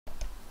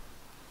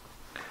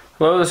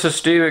Hello, this is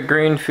Steve at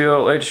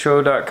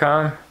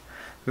greenfieldhshow.com.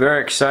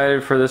 Very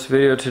excited for this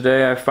video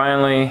today. I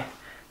finally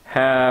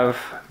have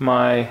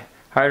my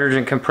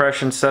hydrogen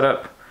compression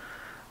setup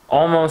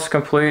almost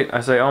complete.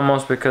 I say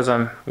almost because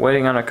I'm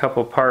waiting on a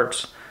couple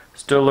parts.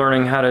 Still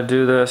learning how to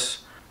do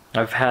this.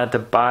 I've had to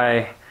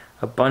buy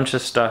a bunch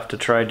of stuff to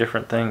try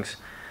different things.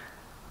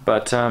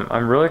 But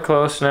I'm really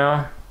close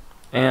now,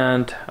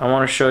 and I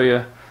want to show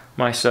you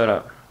my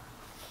setup.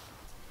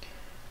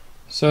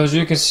 So as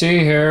you can see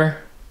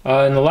here,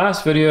 in the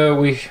last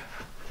video we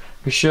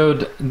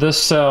showed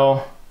this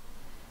cell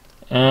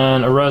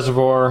and a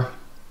reservoir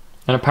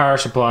and a power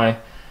supply,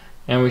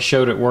 and we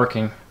showed it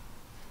working.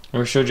 And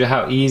we showed you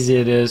how easy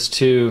it is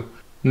to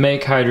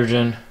make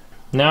hydrogen.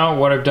 Now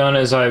what I've done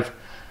is I've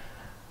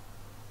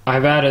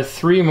added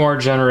 3 more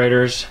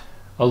generators,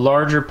 a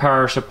larger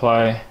power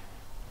supply,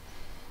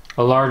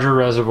 a larger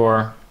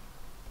reservoir,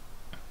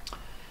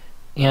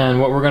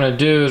 and what we're going to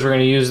do is we're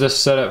going to use this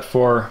setup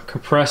for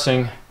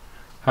compressing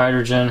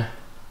hydrogen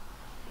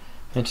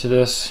into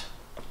this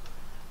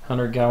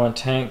 100-gallon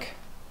tank.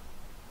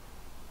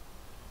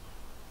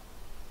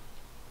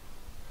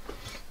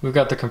 We've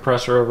got the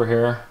compressor over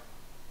here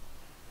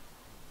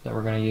that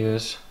we're going to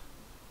use.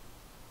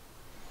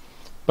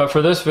 But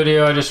for this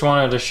video I just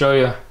wanted to show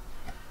you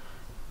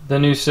the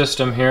new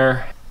system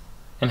here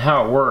and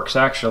how it works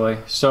actually.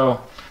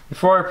 So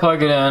before I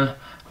plug it in,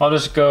 I'll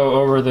just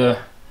go over the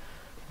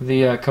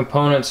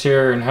components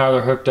here and how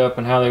they're hooked up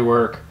and how they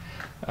work.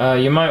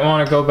 You might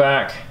want to go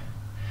back,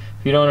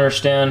 if you don't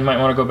understand, you might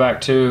want to go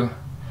back to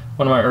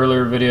one of my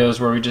earlier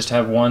videos where we just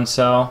have one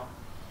cell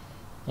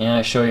and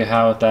I show you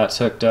how that's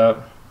hooked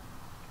up.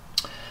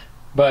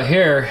 But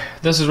here,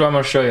 this is what I'm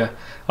going to show you.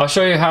 I'll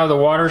show you how the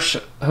water's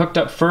hooked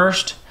up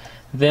first,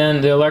 then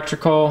the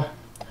electrical,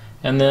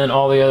 and then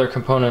all the other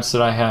components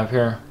that I have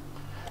here.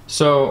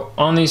 So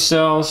on these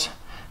cells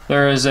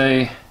there is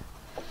a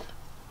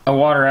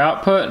water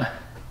output,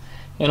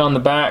 and on the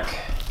back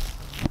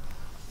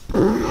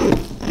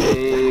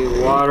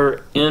a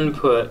water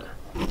input.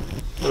 A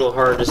little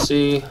hard to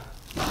see,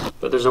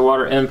 but there's a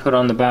water input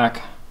on the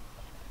back.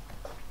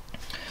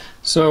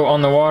 So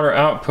on the water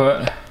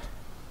output,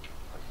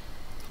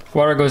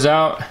 water goes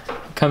out,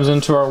 comes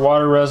into our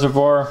water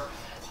reservoir.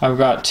 I've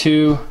got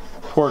 2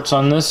 ports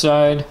on this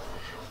side,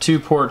 2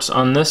 ports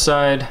on this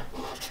side,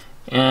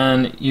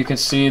 and you can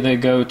see they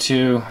go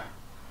to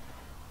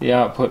the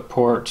output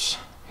ports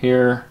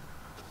here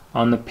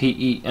on the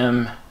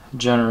PEM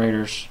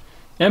generators.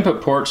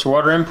 Input ports,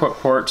 water input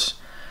ports,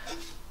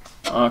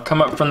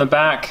 come up from the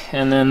back,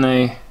 and then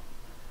they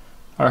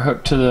are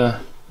hooked to the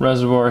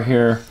reservoir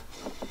here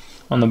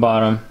on the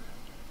bottom.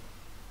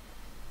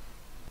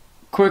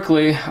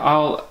 Quickly,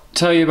 I'll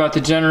tell you about the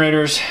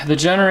generators. The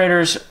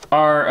generators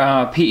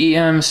are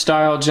PEM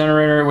style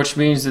generator, which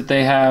means that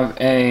they have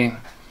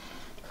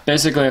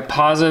basically a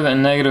positive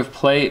and negative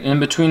plate. In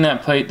between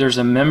that plate there's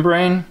a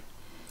membrane.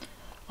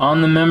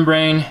 On the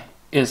membrane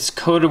it's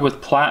coated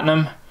with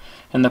platinum,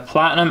 and the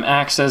platinum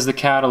acts as the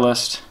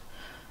catalyst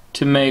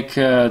to make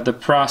the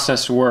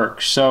process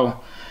work. So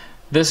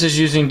this is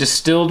using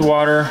distilled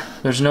water.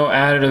 There's no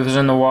additives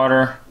in the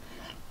water.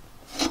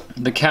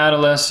 The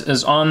catalyst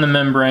is on the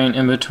membrane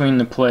in between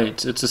the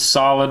plates. It's a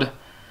solid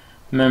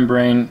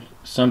membrane.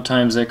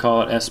 Sometimes they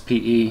call it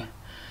SPE.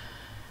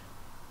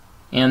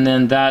 And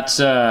then that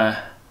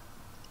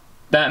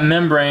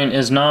membrane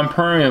is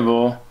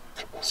non-permeable,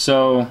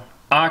 so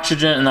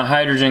oxygen and the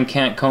hydrogen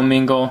can't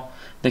commingle.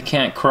 They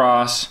can't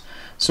cross.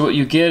 So what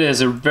you get is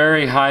a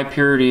very high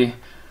purity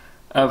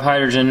of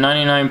hydrogen,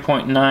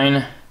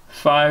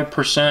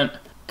 99.95%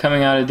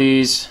 coming out of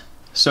these.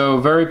 So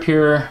very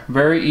pure,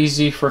 very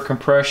easy for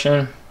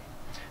compression,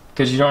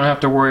 because you don't have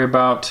to worry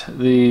about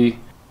the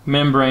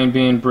membrane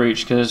being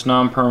breached because it's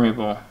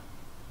non-permeable.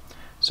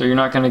 So you're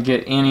not going to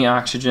get any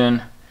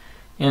oxygen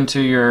into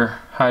your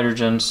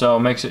hydrogen, so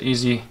it makes it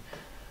easy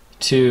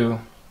to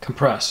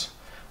compress.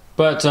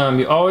 But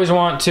you always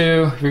want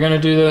to, if you're going to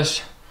do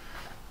this,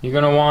 you're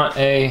going to want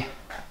a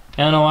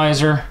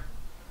analyzer.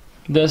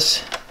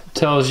 This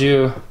tells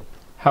you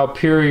how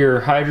pure your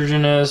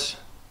hydrogen is,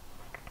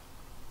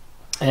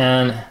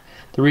 and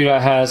the readout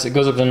has, it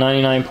goes up to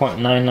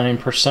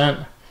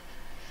 99.99%.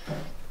 So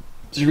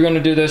if you're going to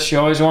do this, you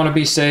always want to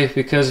be safe,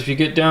 because if you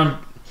get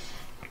down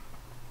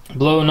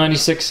below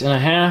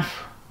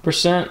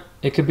 96.5%,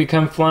 it could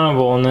become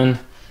flammable, and then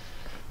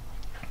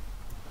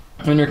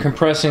when you're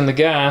compressing the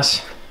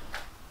gas,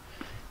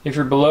 if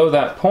you're below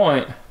that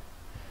point,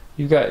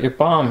 you've got your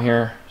bomb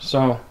here.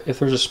 So if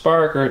there's a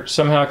spark or it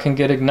somehow can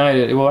get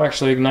ignited, it will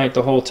actually ignite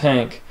the whole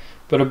tank.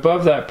 But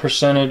above that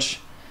percentage,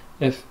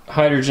 if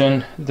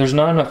hydrogen, there's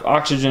not enough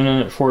oxygen in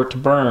it for it to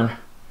burn.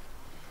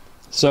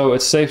 So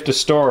it's safe to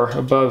store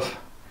above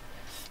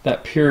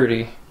that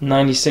purity,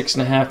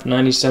 96.5,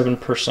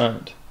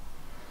 97%.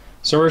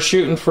 So we're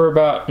shooting for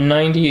about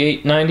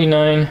 98,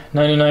 99,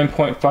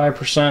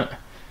 99.5%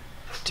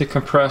 to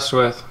compress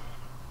with.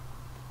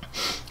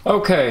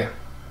 Okay,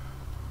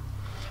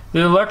 the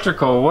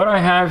electrical, what I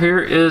have here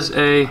is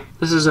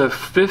this is a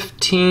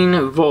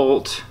 15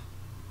 volt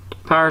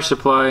power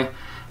supply,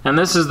 And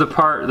this is the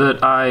part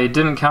that I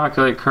didn't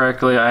calculate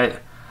correctly. I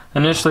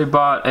initially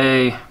bought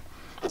a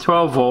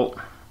 12 volt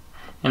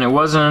and it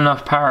wasn't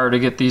enough power to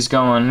get these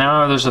going.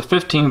 Now there's a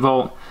 15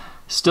 volt.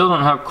 Still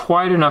don't have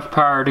quite enough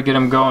power to get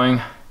them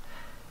going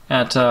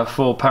at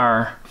full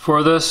power.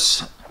 For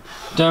this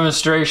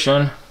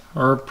demonstration,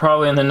 or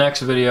probably in the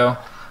next video,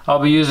 I'll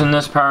be using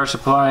this power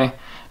supply.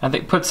 I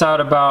think it puts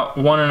out about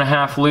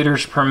 1.5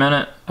 liters per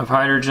minute of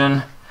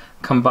hydrogen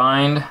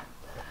combined.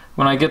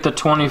 When I get the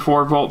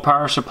 24 volt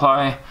power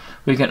supply,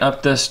 we can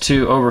up this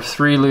to over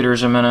 3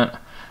 liters a minute,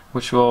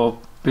 which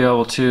will be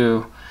able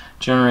to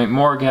generate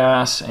more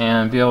gas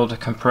and be able to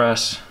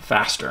compress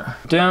faster.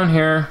 Down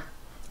here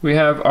we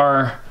have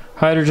our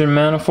hydrogen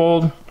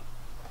manifold.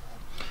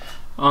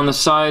 On the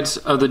sides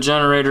of the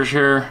generators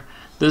here,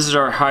 this is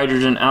our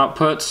hydrogen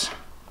outputs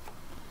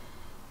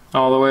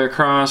all the way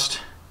across.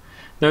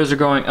 Those are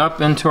going up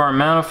into our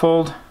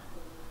manifold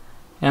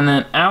and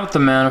then out the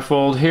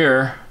manifold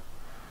here,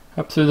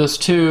 up through this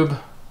tube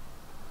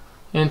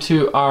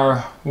into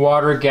our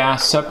water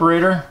gas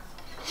separator.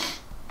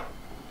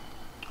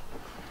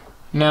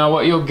 Now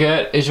what you'll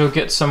get is you'll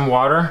get some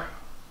water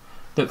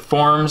that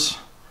forms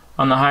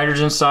on the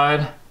hydrogen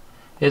side.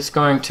 It's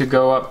going to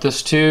go up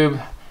this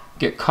tube,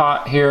 get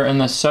caught here in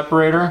this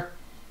separator,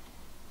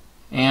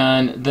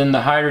 and then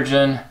the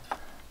hydrogen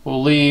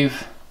will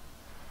leave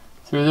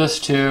through this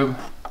tube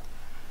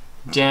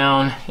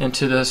down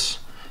into this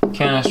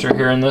canister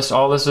here. And this,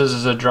 all this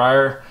is a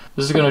dryer.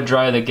 This is going to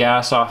dry the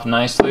gas off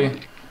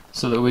nicely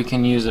so that we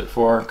can use it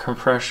for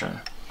compression.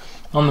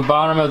 On the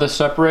bottom of the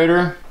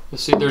separator, you'll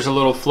see there's a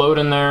little float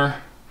in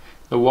there.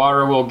 The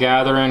water will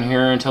gather in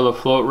here until the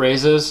float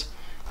raises,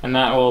 and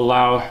that will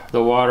allow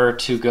the water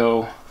to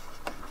go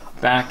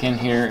back in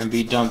here and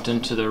be dumped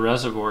into the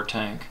reservoir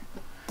tank.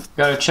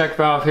 Got a check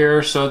valve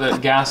here so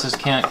that gases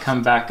can't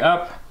come back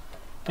up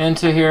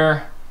into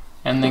here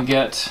and then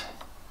get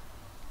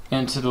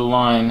into the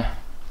line.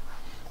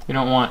 You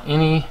don't want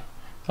any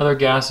other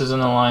gases in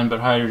the line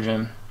but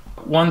hydrogen.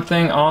 One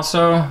thing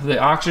also, the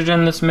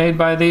oxygen that's made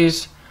by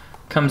these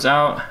comes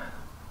out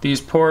these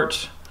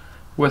ports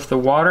with the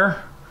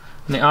water,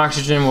 and the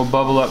oxygen will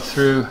bubble up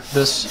through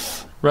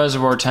this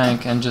reservoir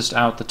tank and just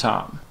out the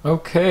top.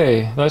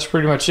 Okay, that's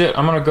pretty much it.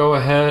 I'm gonna go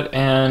ahead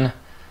and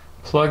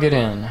plug it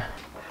in.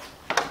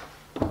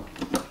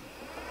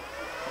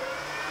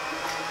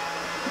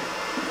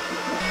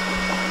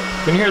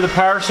 You can hear the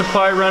power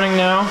supply running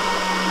now.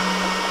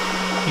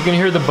 You can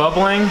hear the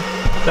bubbling.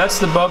 That's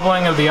the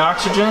bubbling of the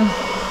oxygen.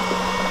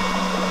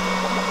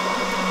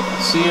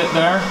 See it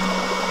there?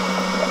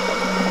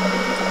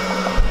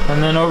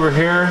 And then over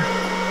here,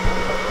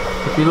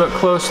 if you look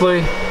closely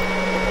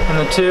in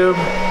the tube,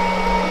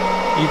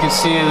 you can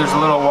see there's a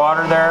little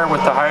water there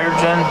with the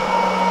hydrogen.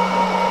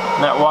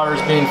 And that water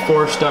is being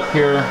forced up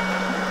here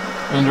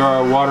into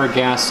our water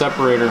gas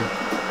separator.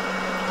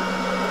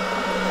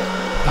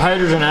 The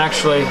hydrogen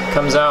actually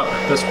comes out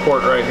this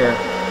port right here.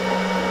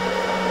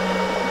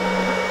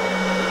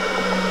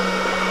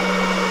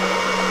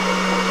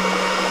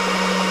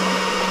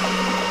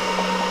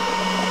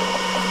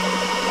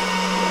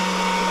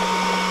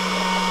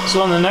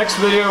 So in the next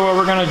video, what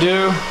we're going to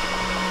do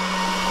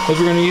is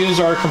we're going to use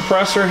our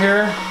compressor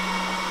here,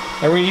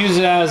 and we use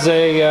it as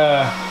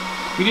a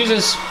we use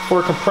this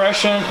for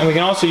compression, and we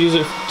can also use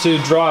it to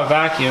draw a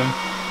vacuum.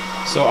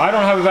 So I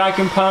don't have a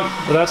vacuum pump,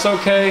 but that's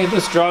okay.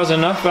 This draws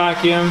enough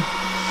vacuum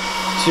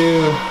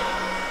to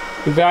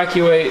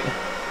evacuate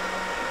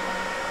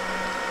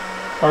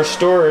our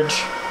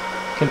storage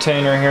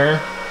container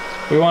here.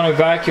 We want to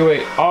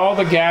evacuate all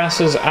the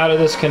gases out of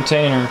this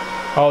container.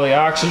 All the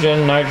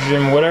oxygen,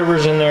 nitrogen,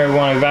 whatever's in there, we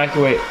want to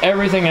evacuate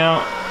everything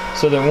out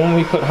so that when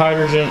we put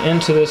hydrogen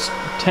into this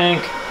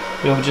tank,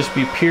 it'll just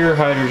be pure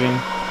hydrogen.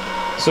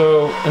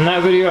 So in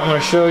that video, I'm going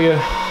to show you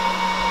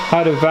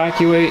how to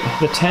evacuate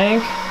the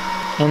tank,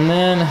 and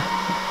then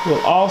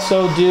we'll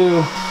also do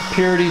a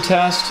purity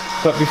test.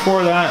 But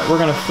before that, we're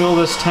going to fill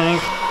this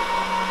tank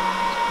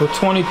with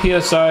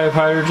 20 psi of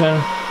hydrogen,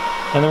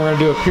 and then we're going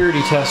to do a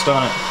purity test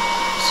on it.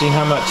 See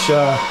how much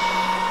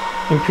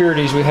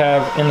impurities we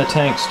have in the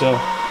tank still.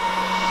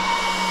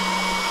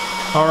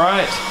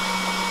 Alright,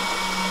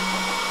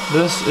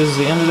 this is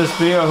the end of this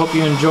video. I hope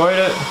you enjoyed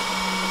it.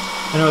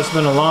 I know it's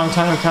been a long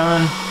time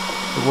coming,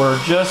 but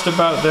we're just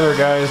about there,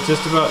 guys,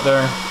 just about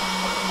there.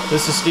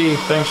 This is Steve.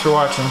 Thanks for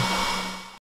watching.